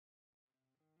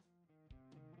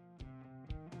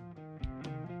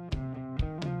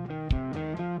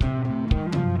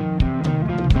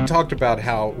talked about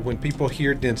how when people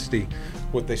hear density,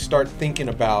 what they start thinking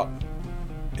about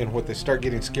and what they start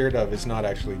getting scared of is not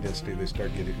actually density. They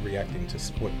start reacting to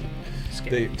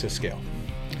scale.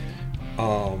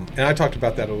 And I talked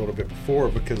about that a little bit before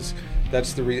because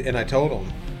that's the reason. And I told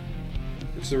them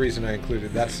it's the reason I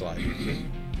included that slide.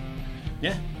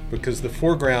 Yeah. Because the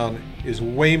foreground is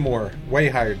way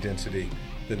higher density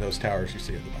than those towers you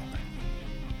see at the bottom,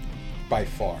 by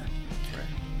far.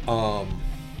 Right.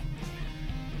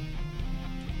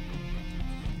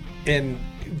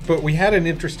 But we had an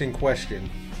interesting question,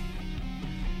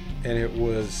 and it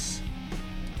was,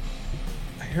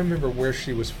 I can't remember where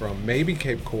she was from, maybe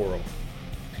Cape Coral.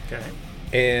 Okay.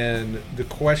 And the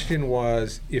question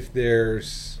was if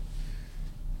there's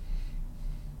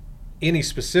any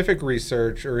specific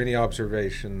research or any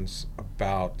observations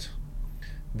about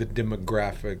the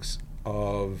demographics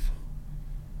of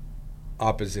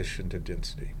opposition to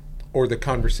density or the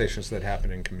conversations that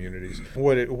happen in communities.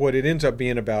 What it ends up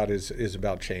being about is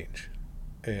about change,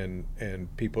 and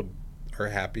people are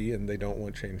happy and they don't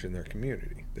want change in their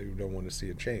community. They don't want to see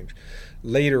a change.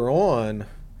 Later on,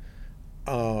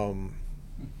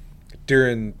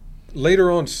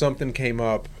 something came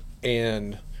up,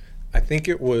 and I think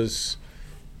it was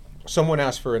someone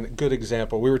asked for a good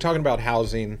example. We were talking about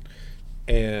housing,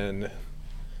 and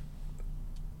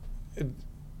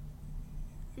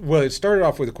it started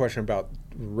off with a question about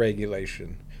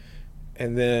regulation,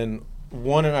 and then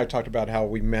one and I talked about how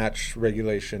we match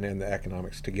regulation and the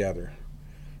economics together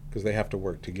because they have to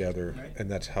work together, right.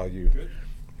 And that's how you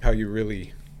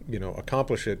really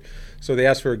accomplish it. So they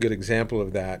asked for a good example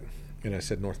of that, and I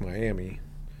said North Miami,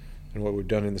 and what we've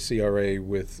done in the CRA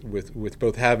with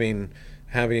both having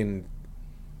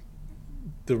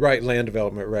the right land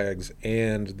development regs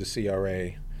and the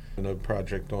CRA, and a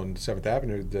project on 7th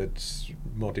Avenue that's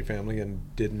multifamily and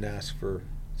didn't ask for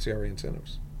CRA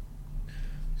incentives.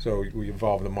 So we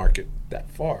evolved the market that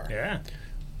far. Yeah.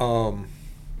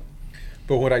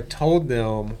 But what I told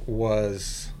them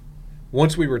was,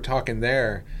 once we were talking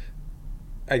there,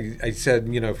 I said,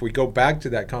 if we go back to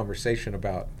that conversation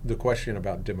about the question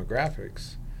about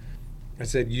demographics, I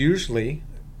said, usually,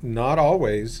 not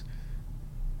always,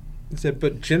 I said,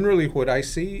 but generally what I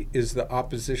see is the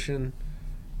opposition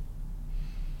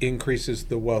increases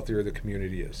the wealthier the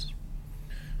community is.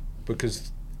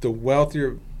 Because the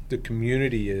wealthier the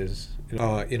community is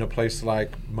in a place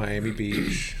like Miami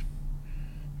Beach,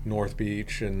 North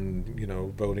Beach, and,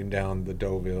 voting down the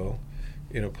Deauville,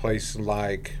 in a place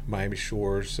like Miami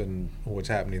Shores and what's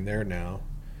happening there now.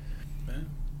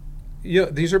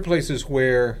 These are places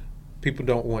where people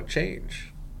don't want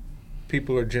change.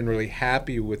 People are generally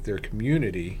happy with their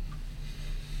community,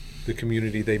 the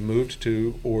community they moved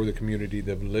to or the community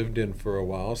they've lived in for a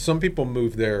while. Some people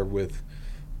move there with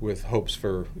hopes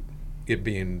for it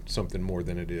being something more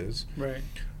than it is. Right.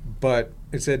 But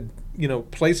it said,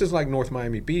 places like North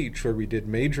Miami Beach, where we did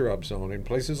major upzoning,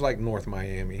 places like North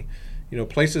Miami,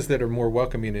 places that are more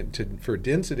welcoming for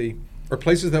density, are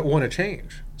places that want to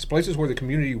change. It's places where the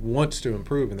community wants to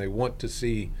improve and they want to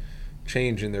see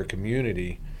change in their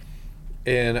community.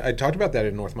 And I talked about that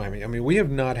in North Miami. I mean, we have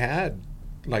not had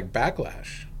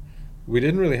backlash. We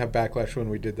didn't really have backlash when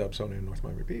we did the upzoning in North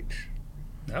Miami Beach.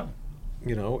 No.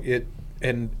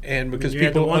 And because you people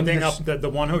had the one thing up, the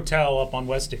one hotel up on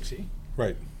West Dixie.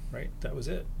 Right. Right. That was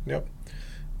it. Yep.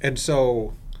 And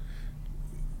so,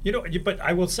 but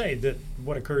I will say that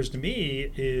what occurs to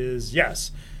me is,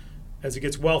 yes, as it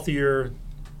gets wealthier,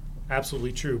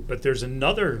 absolutely true. But there's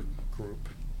another group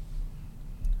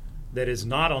that is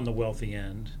not on the wealthy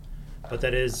end, but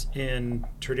that is in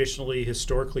traditionally,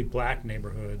 historically black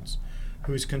neighborhoods,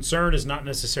 whose concern is not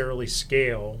necessarily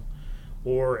scale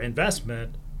or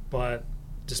investment, but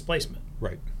displacement.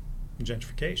 Right. And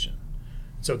gentrification.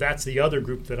 So that's the other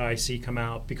group that I see come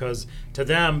out, because to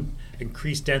them,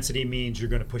 increased density means you're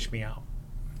going to push me out.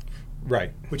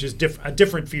 Right. Which is a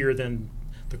different fear than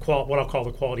what I'll call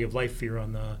the quality of life fear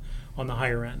on the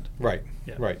higher end. Right.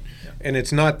 Yeah. Right. Yeah. And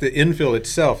it's not the infill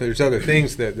itself. There's other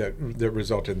things that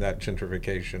result in that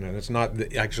gentrification, and it's not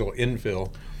the actual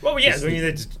infill. Well, yeah,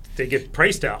 they get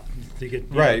priced out. They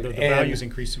get right. The values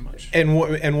increase so much. And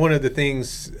one of the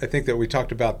things I think that we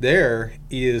talked about there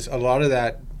is a lot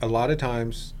of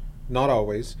times, not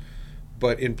always,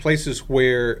 but in places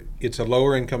where it's a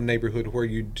lower income neighborhood, where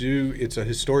it's a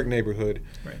historic neighborhood,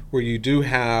 right, where you do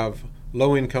have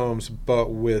low incomes but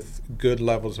with good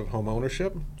levels of home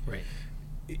ownership, right,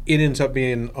 it ends up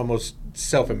being almost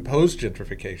self-imposed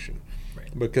gentrification,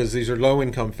 right, because these are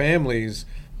low-income families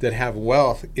that have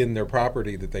wealth in their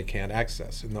property that they can't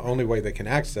access, and the only way they can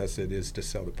access it is to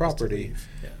sell the property.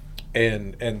 Yeah.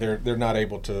 and they're not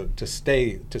able to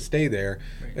stay there.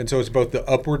 Right. And so it's both the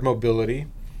upward mobility,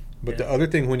 but Yeah. the other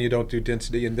thing when you don't do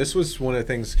density, and this was one of the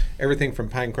things, everything from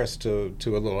Pinecrest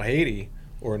to a little Haiti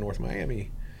or North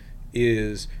Miami,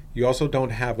 is you also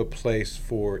don't have a place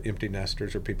for empty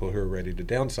nesters or people who are ready to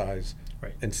downsize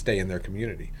Right. and stay in their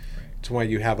community. Right. It's why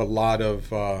you have a lot of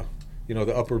the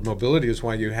upward mobility is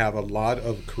why you have a lot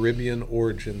of Caribbean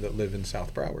origin that live in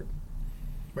South Broward,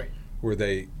 Right. where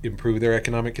they improve their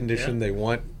economic condition. Yeah. They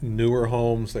want newer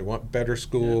homes. They want better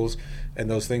schools, and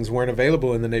those things weren't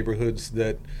available in the neighborhoods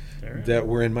that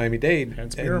were in Miami-Dade.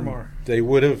 Hence And Miramar. they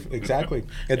would have exactly,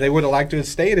 and they would have liked to have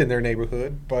stayed in their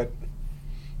neighborhood, but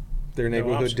their No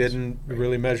neighborhood options. didn't Right.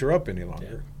 really measure up any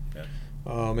longer. Yeah.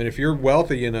 And if you're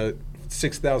wealthy in a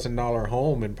 $6,000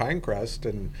 home in Pinecrest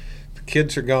and the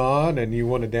kids are gone and you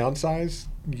want to downsize,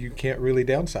 you can't really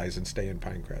downsize and stay in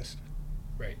Pinecrest.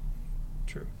 Right.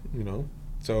 True.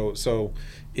 So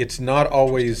it's not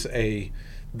always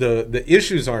the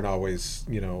issues aren't always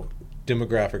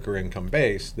demographic or income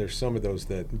based. There's some of those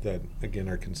that again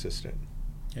are consistent.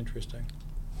 Interesting.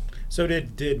 So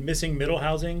did missing middle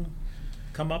housing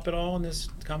come up at all in this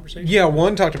conversation? Yeah,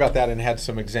 one talked about that and had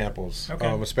some examples,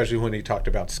 Okay. especially when he talked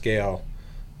about scale,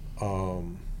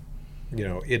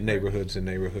 in neighborhoods and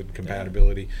neighborhood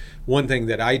compatibility. One thing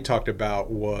that I talked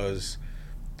about was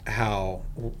how,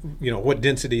 what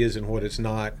density is and what it's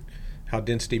not, how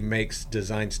density makes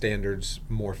design standards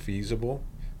more feasible.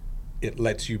 It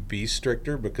lets you be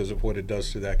stricter because of what it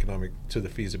does to the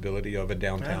feasibility of a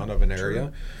downtown, of an area.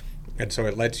 True. And so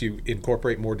it lets you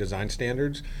incorporate more design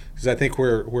standards, because I think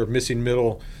where missing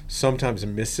middle sometimes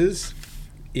misses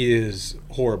is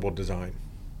horrible design.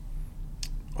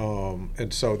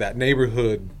 And so that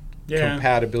neighborhood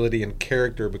compatibility and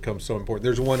character becomes so important.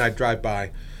 There's one I drive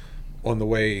by on the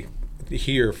way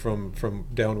here from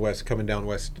down west, coming down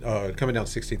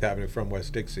 16th Avenue from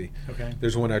West Dixie. Okay.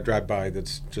 There's one I drive by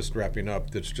that's just wrapping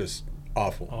up that's just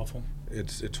awful. Awful.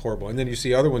 It's horrible. And then you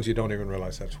see other ones you don't even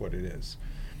realize that's what it is.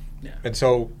 Yeah. And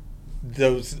so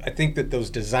I think that those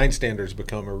design standards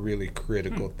become a really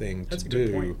critical thing That's to a good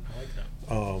do. point. I like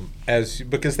that.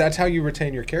 Because that's how you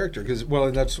retain your character.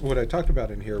 And that's what I talked about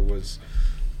in here was,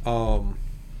 I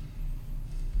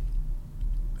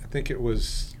think it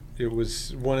was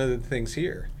one of the things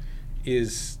here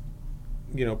is,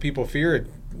 people fear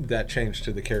that change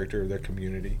to the character of their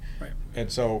community. Right.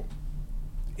 And so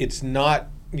it's not,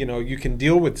 you can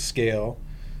deal with scale,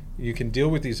 you can deal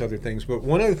with these other things, but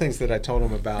one of the things that I told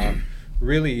them about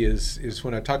really is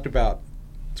when I talked about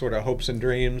sort of hopes and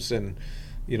dreams and,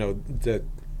 that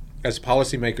as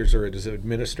policymakers or as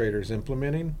administrators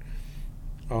implementing,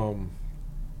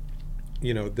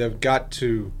 they've got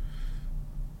to,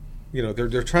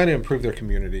 they're trying to improve their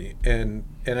community, and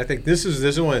I think this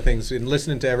is one of the things in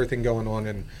listening to everything going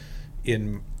on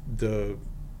in the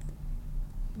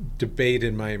debate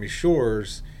in Miami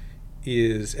Shores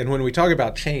is, and when we talk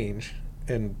about change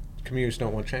and communities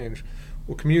don't want change,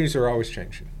 well, communities are always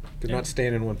changing. They're not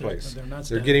staying in one place. They're not They're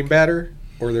static. getting better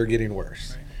or they're getting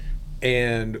worse. Right.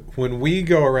 And when we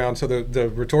go around, so the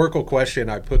rhetorical question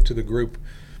I put to the group,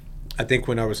 I think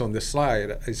when I was on this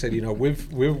slide, I said,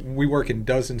 we work in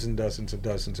dozens and dozens and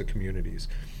dozens of communities,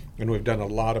 and we've done a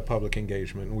lot of public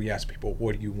engagement, and we ask people,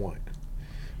 what do you want?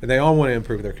 And they all want to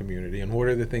improve their community, and what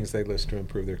are the things they list to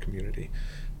improve their community?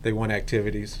 They want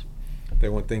activities, they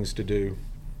want things to do,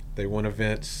 they want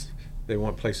events, they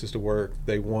want places to work,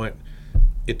 they want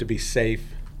it to be safe,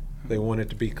 they want it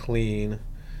to be clean,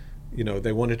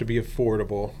 they want it to be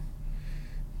affordable.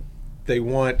 They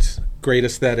want great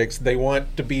aesthetics. They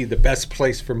want to be the best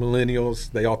place for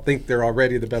millennials. They all think they're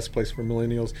already the best place for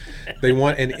millennials. They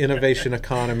want an innovation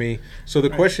economy. So the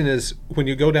question is, when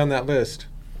you go down that list,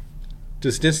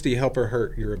 does density help or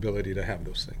hurt your ability to have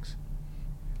those things?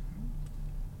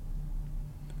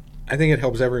 I think it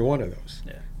helps every one of those.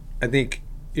 Yeah. I think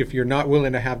if you're not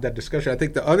willing to have that discussion, I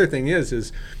think the other thing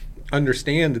is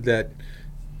understand that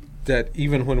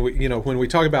even when we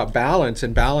talk about balance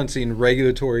and balancing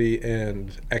regulatory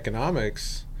and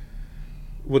economics,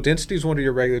 well, density is one of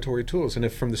your regulatory tools. And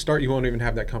if from the start you won't even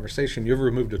have that conversation, you've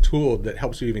removed a tool that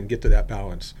helps you even get to that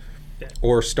balance,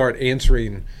 or start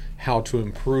answering how to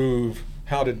improve,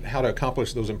 how to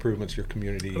accomplish those improvements your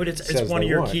community. But it's one of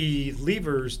your key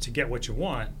levers to get what you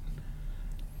want.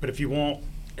 But if you won't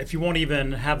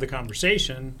even have the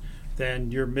conversation,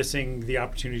 then you're missing the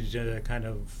opportunity to kind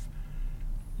of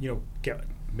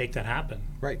make that happen.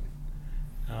 Right.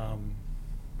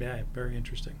 Very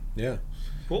interesting. Yeah.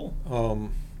 Cool.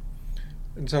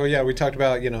 And so we talked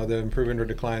about the improving or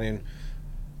declining.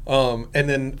 And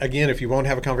then again, if you won't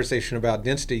have a conversation about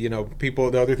density,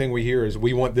 the other thing we hear is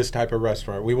we want this type of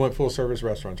restaurant. We want full service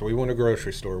restaurants. We want a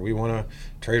grocery store. We want a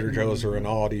Trader Joe's or an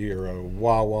Aldi or a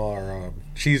Wawa or a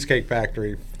Cheesecake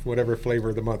Factory, whatever flavor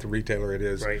of the month retailer it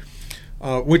is. Right.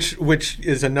 Which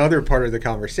is another part of the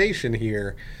conversation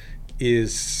here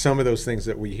is some of those things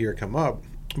that we hear come up,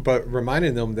 but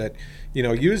reminding them that,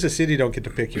 you as a city don't get to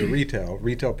pick your retail.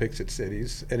 Retail picks its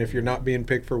cities. And if you're not being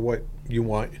picked for what you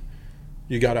want,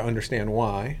 you got to understand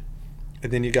why.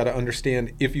 And then you got to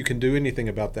understand if you can do anything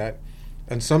about that.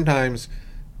 And sometimes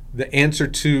the answer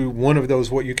to one of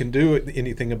those, what you can do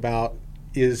anything about,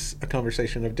 is a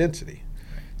conversation of density.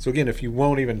 So again, if you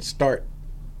won't even start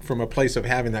from a place of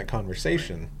having that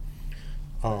conversation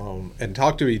and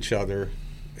talk to each other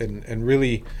and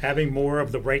really having more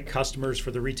of the right customers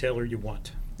for the retailer you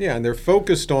want. Yeah, and they're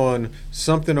focused on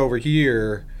something over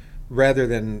here rather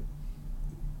than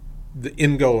the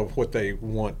end goal of what they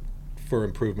want for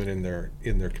improvement in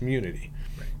their community.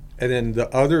 Right. And then the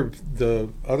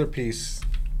other piece,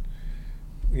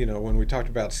 when we talked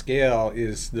about scale,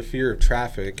 is the fear of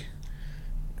traffic.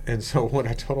 And so what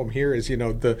I told them here is,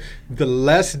 the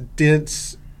less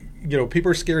dense,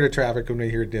 people are scared of traffic when they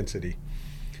hear density.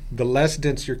 The less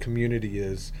dense your community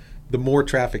is, the more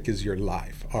traffic is your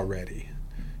life already.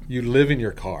 You live in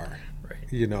your car. Right.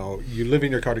 You live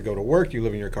in your car to go to work. You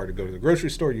live in your car to go to the grocery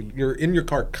store. You're in your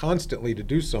car constantly to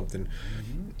do something.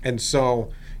 Mm-hmm. And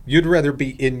so you'd rather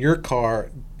be in your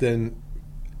car than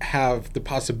have the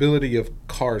possibility of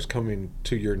cars coming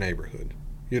to your neighborhood.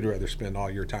 You'd rather spend all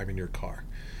your time in your car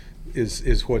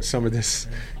is what some of this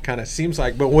kind of seems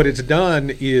like. But what it's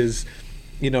done is,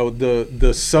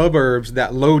 the suburbs,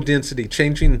 that low density,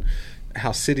 changing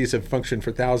how cities have functioned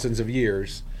for thousands of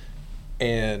years,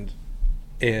 and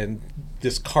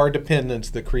this car dependence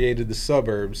that created the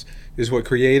suburbs is what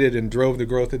created and drove the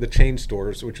growth of the chain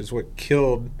stores, which is what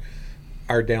killed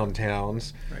our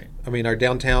downtowns. Right. I mean, our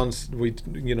downtowns,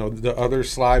 the other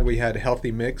slide we had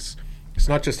healthy mix. It's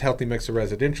not just healthy mix of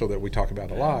residential that we talk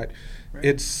about a lot. Right.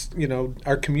 It's,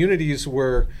 our communities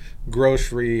were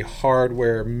grocery,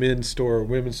 hardware, men's store,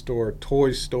 women's store,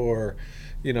 toy store,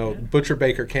 butcher,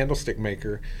 baker, candlestick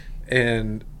maker.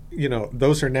 And,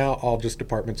 those are now all just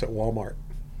departments at Walmart.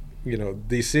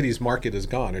 The city's market is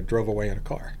gone. It drove away in a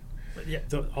car. But yeah,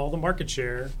 all the market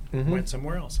share went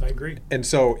somewhere else. I agree. And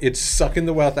so it's sucking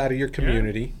the wealth out of your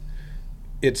community.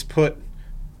 Yeah. It's put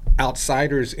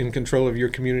outsiders in control of your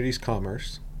community's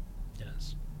commerce.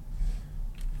 Yes.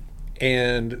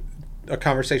 And a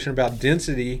conversation about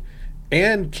density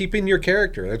and keeping your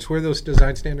character. That's where those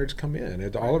design standards come in.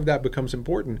 And all of that becomes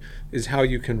important, is how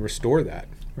you can restore that.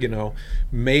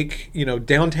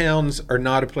 Downtowns are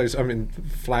not a place. I mean,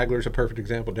 Flagler's a perfect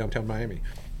example, downtown Miami.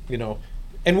 And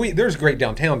there's great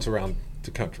downtowns around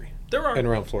the country. There are. And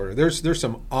around Florida. There's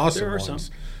some awesome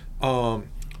ones.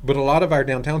 But a lot of our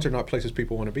downtowns are not places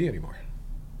people want to be anymore.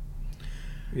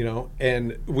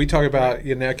 And we talk about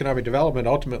in economic development,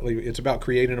 ultimately it's about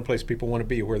creating a place people want to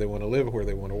be, where they want to live, where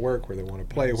they want to work, where they want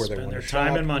to play, where they want to shop. Spend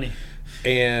their time and money.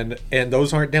 And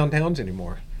those aren't downtowns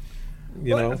anymore.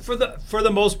 For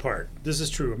the most part, this is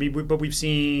true. I mean, but we've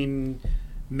seen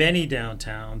many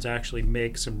downtowns actually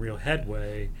make some real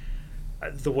headway.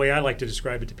 The way I like to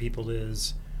describe it to people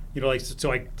is,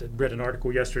 so I read an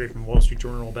article yesterday from the Wall Street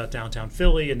Journal about downtown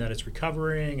Philly and that it's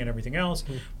recovering and everything else.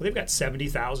 Mm-hmm. Well, they've got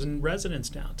 70,000 residents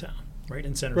downtown, right,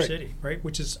 in Center City, right,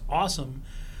 which is awesome.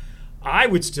 I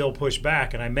would still push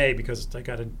back, and I may, because I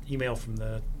got an email from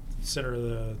the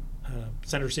Center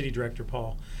City director,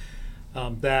 Paul,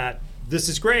 that this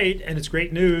is great and it's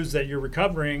great news that you're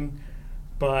recovering,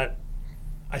 but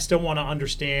I still want to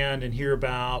understand and hear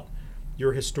about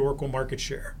your historical market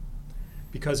share.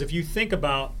 Because if you think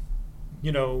about,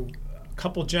 a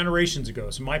couple generations ago,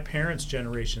 so my parents'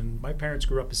 generation, my parents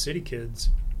grew up as city kids,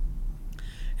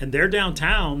 and their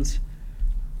downtowns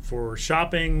for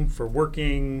shopping, for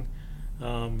working,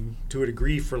 to a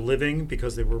degree for living,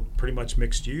 because they were pretty much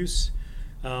mixed use,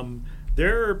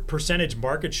 their percentage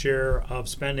market share of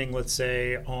spending, let's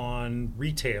say, on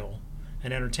retail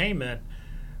and entertainment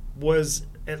was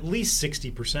at least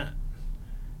 60%.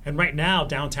 And right now,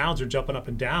 downtowns are jumping up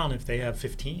and down if they have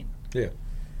 15. Yeah.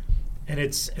 And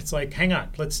it's like, hang on,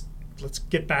 let's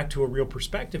get back to a real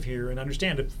perspective here and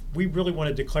understand, if we really want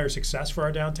to declare success for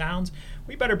our downtowns,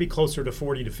 we better be closer to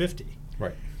 40 to 50.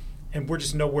 Right. And we're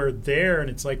just nowhere there, and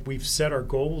it's like we've set our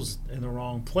goals in the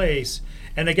wrong place.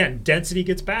 And again, density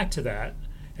gets back to that.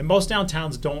 And most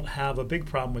downtowns don't have a big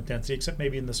problem with density, except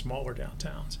maybe in the smaller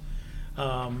downtowns.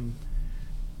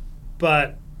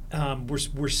 But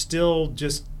we're still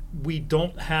just, we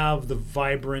don't have the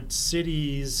vibrant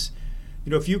cities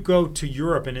if you go to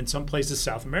Europe and in some places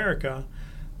South America,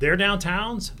 their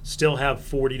downtowns still have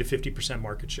 40 to 50%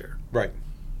 market share. Right.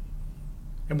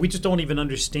 And we just don't even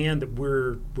understand that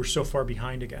we're so far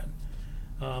behind again.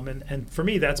 And for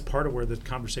me, that's part of where the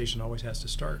conversation always has to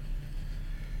start.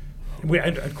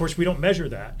 And of course, we don't measure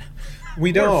that.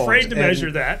 We don't. We're afraid to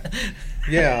measure that.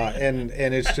 Yeah, and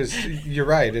it's just, you're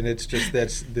right, and it's just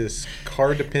that's this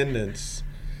car dependence.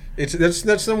 That's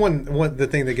the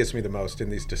thing that gets me the most in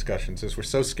these discussions is we're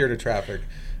so scared of traffic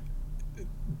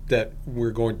that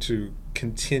we're going to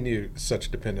continue such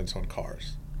dependence on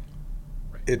cars.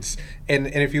 Right. It's and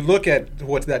if you look at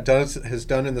what that has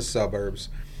done in the suburbs,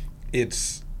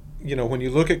 it's, when you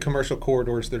look at commercial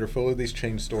corridors that are full of these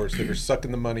chain stores that are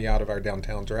sucking the money out of our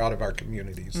downtowns or out of our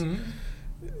communities,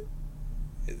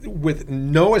 with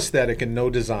no aesthetic and no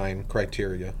design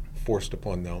criteria forced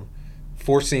upon them,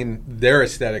 forcing their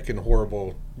aesthetic and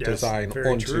horrible design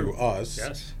onto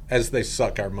us as they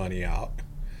suck our money out.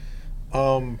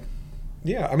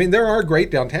 Yeah, I mean, there are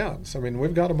great downtowns. I mean,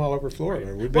 we've got them all over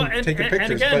Florida. We've been taking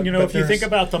pictures. And again, if you think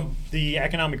about the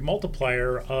economic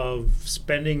multiplier of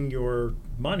spending your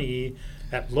money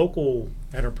at local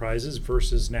enterprises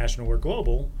versus national or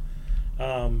global,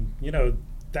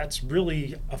 that's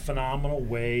really a phenomenal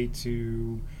way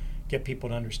to get people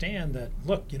to understand that,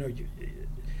 look,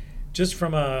 just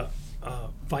from a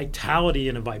vitality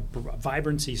and a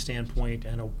vibrancy standpoint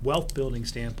and a wealth building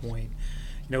standpoint,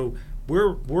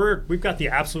 we've got the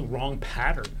absolute wrong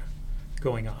pattern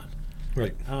going on.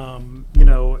 Right. And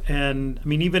I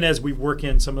mean, even as we work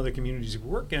in some of the communities we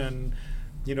work in,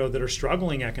 that are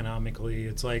struggling economically,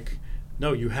 it's like,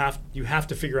 no, you have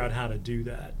to figure out how to do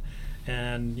that.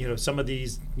 And, some of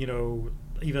these,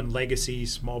 even legacy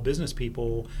small business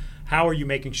people, how are you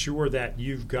making sure that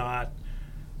you've got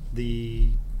the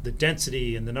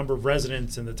density and the number of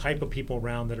residents and the type of people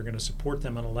around that are going to support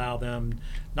them and allow them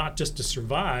not just to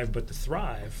survive but to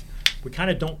thrive? We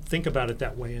kind of don't think about it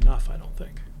that way enough, I don't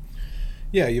think.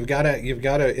 Yeah, you've got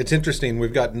to. It's interesting.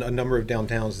 We've got a number of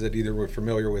downtowns that either we're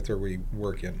familiar with or we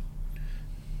work in,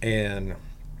 and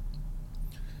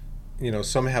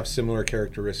some have similar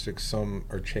characteristics. Some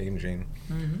are changing,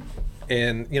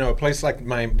 and a place like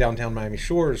downtown Miami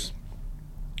Shores,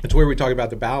 it's where we talk about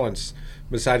the balance.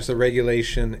 Besides the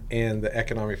regulation and the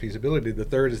economic feasibility, the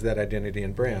third is that identity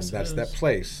and brand. Yes, that's that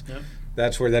place. Yep.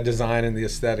 That's where that design and the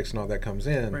aesthetics and all that comes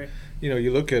in. Right.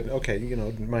 You look at,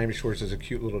 Miami Shores is a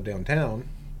cute little downtown.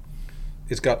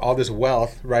 It's got all this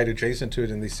wealth right adjacent to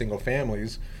it in these single family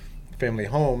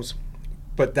homes,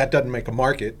 but that doesn't make a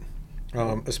market,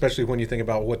 especially when you think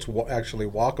about what's actually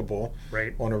walkable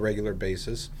on a regular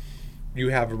basis. You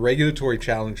have regulatory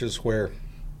challenges where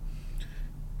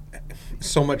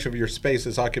so much of your space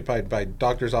is occupied by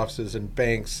doctors' offices and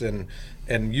banks and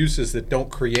uses that don't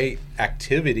create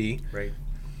activity. Right.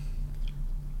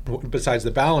 Besides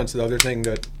the balance, the other thing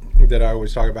that I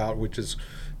always talk about, which is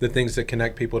the things that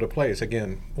connect people to place.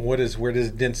 Again, where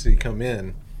does density come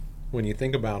in when you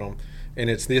think about them? And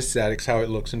it's the aesthetics, how it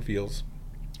looks and feels.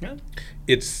 Yeah.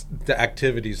 It's the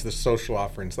activities, the social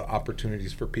offerings, the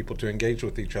opportunities for people to engage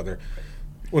with each other.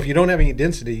 Well, if you don't have any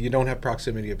density, you don't have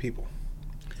proximity of people.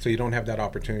 So you don't have that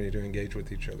opportunity to engage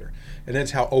with each other. And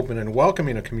that's how open and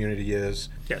welcoming a community is.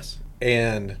 Yes.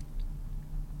 And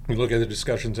we look at the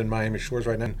discussions in Miami Shores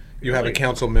right now. You have a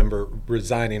council member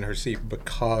resigning her seat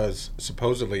because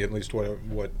supposedly, at least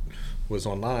what was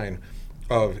online,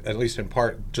 of at least in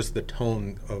part just the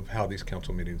tone of how these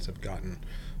council meetings have gotten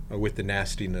with the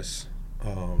nastiness.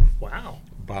 Wow.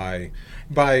 By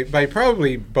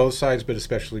probably both sides, but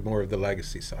especially more of the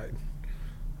legacy side.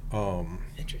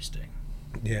 Interesting.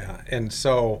 Yeah, and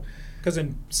so... Because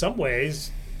in some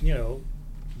ways,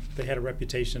 they had a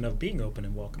reputation of being open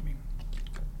and welcoming.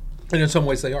 And in some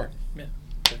ways they are. Yeah.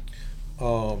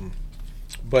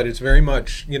 But it's very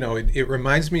much, it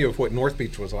reminds me of what North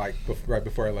Beach was like right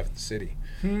before I left the city.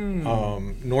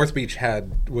 North Beach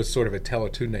was sort of a tale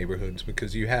of two neighborhoods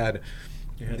because you had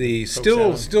the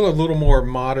still a little more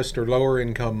modest or lower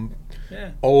income,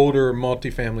 older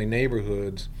multifamily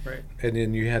neighborhoods. Right. And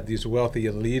then you had these wealthy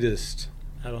elitist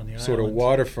out on the sort island. of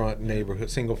waterfront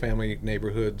neighborhood, single family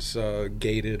neighborhoods,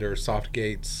 gated or soft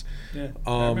gates. Yeah,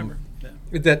 I remember.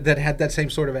 Yeah. That had that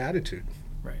same sort of attitude.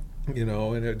 Right.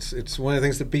 And it's one of the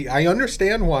things that I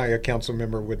understand why a council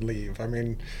member would leave. I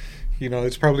mean,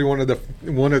 it's probably one of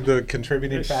the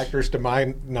contributing factors to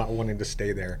my not wanting to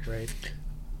stay there. Right.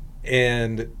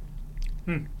 And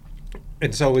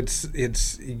so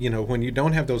it's when you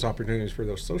don't have those opportunities for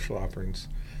those social offerings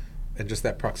and just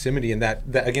that proximity and that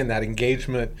again that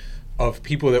engagement of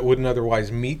people that wouldn't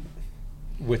otherwise meet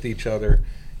with each other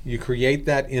You create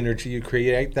that energy, you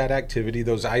create that activity,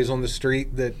 those eyes on the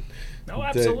street that, Oh,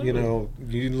 absolutely. that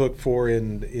you look for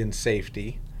in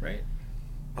safety. Right.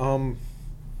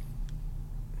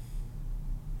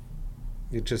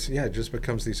 It just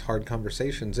becomes these hard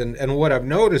conversations. And what I've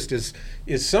noticed is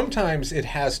sometimes it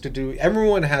has to do,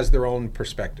 everyone has their own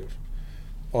perspective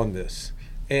on this.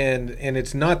 And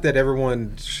it's not that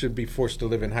everyone should be forced to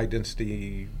live in high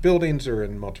density buildings or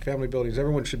in multifamily buildings.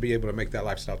 Everyone should be able to make that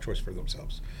lifestyle choice for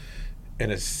themselves.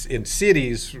 And it's in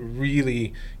cities,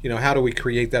 really, how do we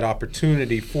create that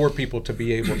opportunity for people to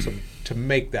be able to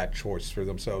make that choice for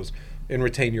themselves and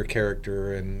retain your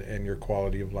character and your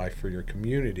quality of life for your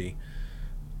community?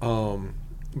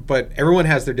 But everyone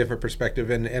has their different perspective,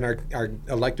 and our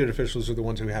elected officials are the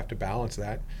ones who have to balance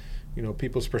that.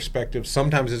 People's perspective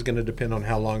sometimes is going to depend on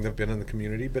how long they've been in the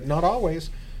community, but not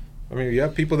always. I mean, you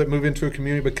have people that move into a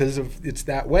community because of it's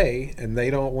that way, and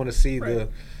they don't want to see Right.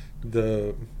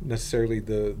 the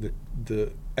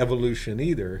evolution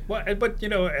either. Well, but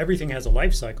everything has a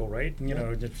life cycle, right?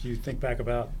 If you think back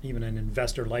about even an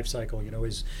investor life cycle,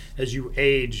 as you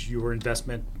age, your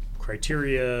investment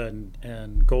criteria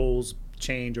and goals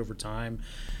change over time,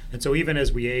 and so even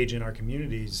as we age in our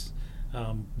communities,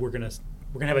 we're gonna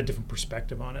have a different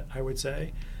perspective on it, I would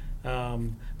say.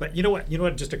 But you know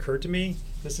what just occurred to me?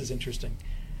 This is interesting.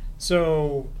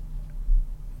 So,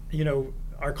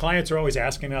 our clients are always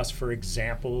asking us for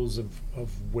examples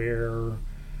of where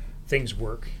things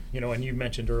work. And you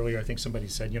mentioned earlier, I think somebody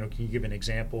said, can you give an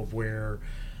example of where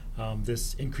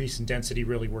this increase in density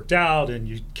really worked out and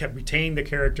you kept retaining the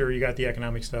character, you got the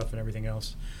economic stuff and everything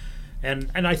else.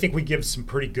 And I think we give some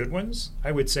pretty good ones.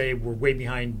 I would say we're way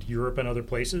behind Europe and other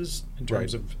places in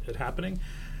terms of it happening.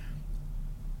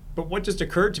 But what just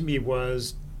occurred to me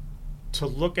was to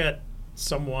look at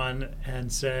someone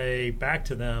and say back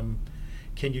to them,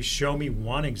 can you show me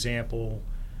one example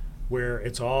where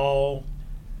it's all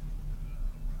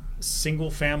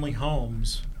single family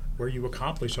homes where you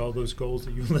accomplish all those goals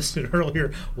that you listed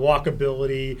earlier,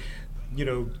 walkability,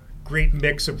 great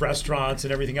mix of restaurants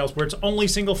and everything else, where it's only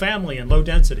single family and low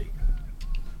density?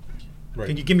 Right.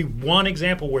 Can you give me one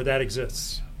example where that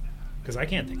exists? Because I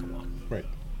can't think of one. Right.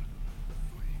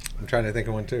 I'm trying to think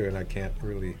of one too, and I can't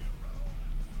really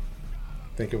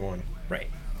think of one. Right.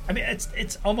 I mean,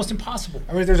 it's almost impossible.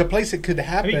 I mean, there's a place it could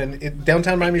happen.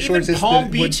 Downtown Miami Shores even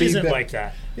Palm Beach isn't like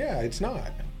that. Yeah, it's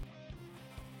not.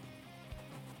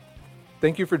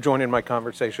 Thank you for joining my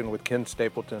conversation with Ken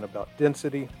Stapleton about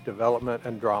density, development,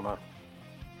 and drama.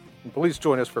 And please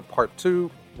join us for part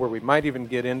 2, where we might even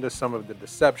get into some of the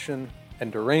deception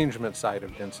and derangement side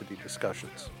of density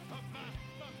discussions.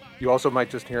 You also might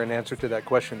just hear an answer to that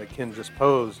question that Ken just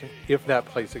posed, if that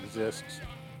place exists.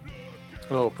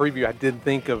 A little preview, I did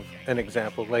think of an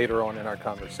example later on in our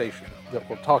conversation that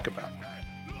we'll talk about.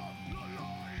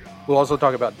 We'll also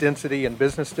talk about density in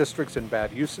business districts and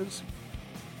bad uses,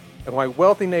 and why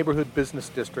wealthy neighborhood business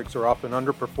districts are often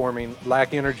underperforming,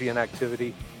 lack energy and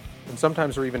activity, and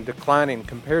sometimes are even declining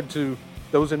compared to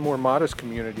those in more modest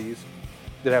communities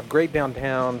that have great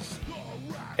downtowns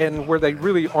and where they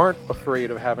really aren't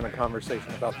afraid of having a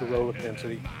conversation about the role of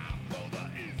density.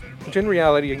 Which in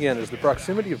reality, again, is the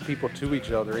proximity of people to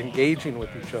each other, engaging with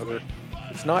each other.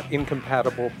 It's not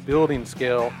incompatible building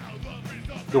scale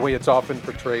the way it's often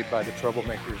portrayed by the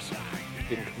troublemakers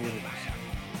in communities.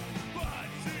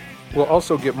 We'll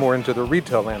also get more into the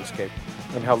retail landscape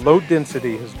and how low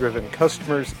density has driven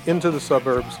customers into the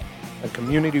suburbs and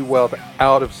community wealth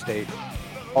out of state,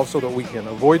 also that we can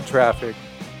avoid traffic,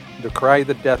 decry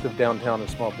the death of downtown and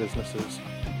small businesses,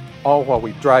 all while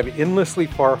we drive endlessly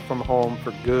far from home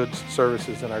for goods,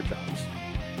 services, and our jobs.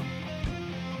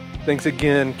 Thanks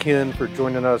again, Ken, for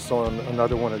joining us on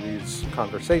another one of these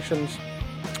conversations.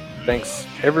 Thanks,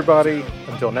 everybody.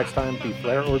 Until next time, be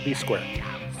fair or be square.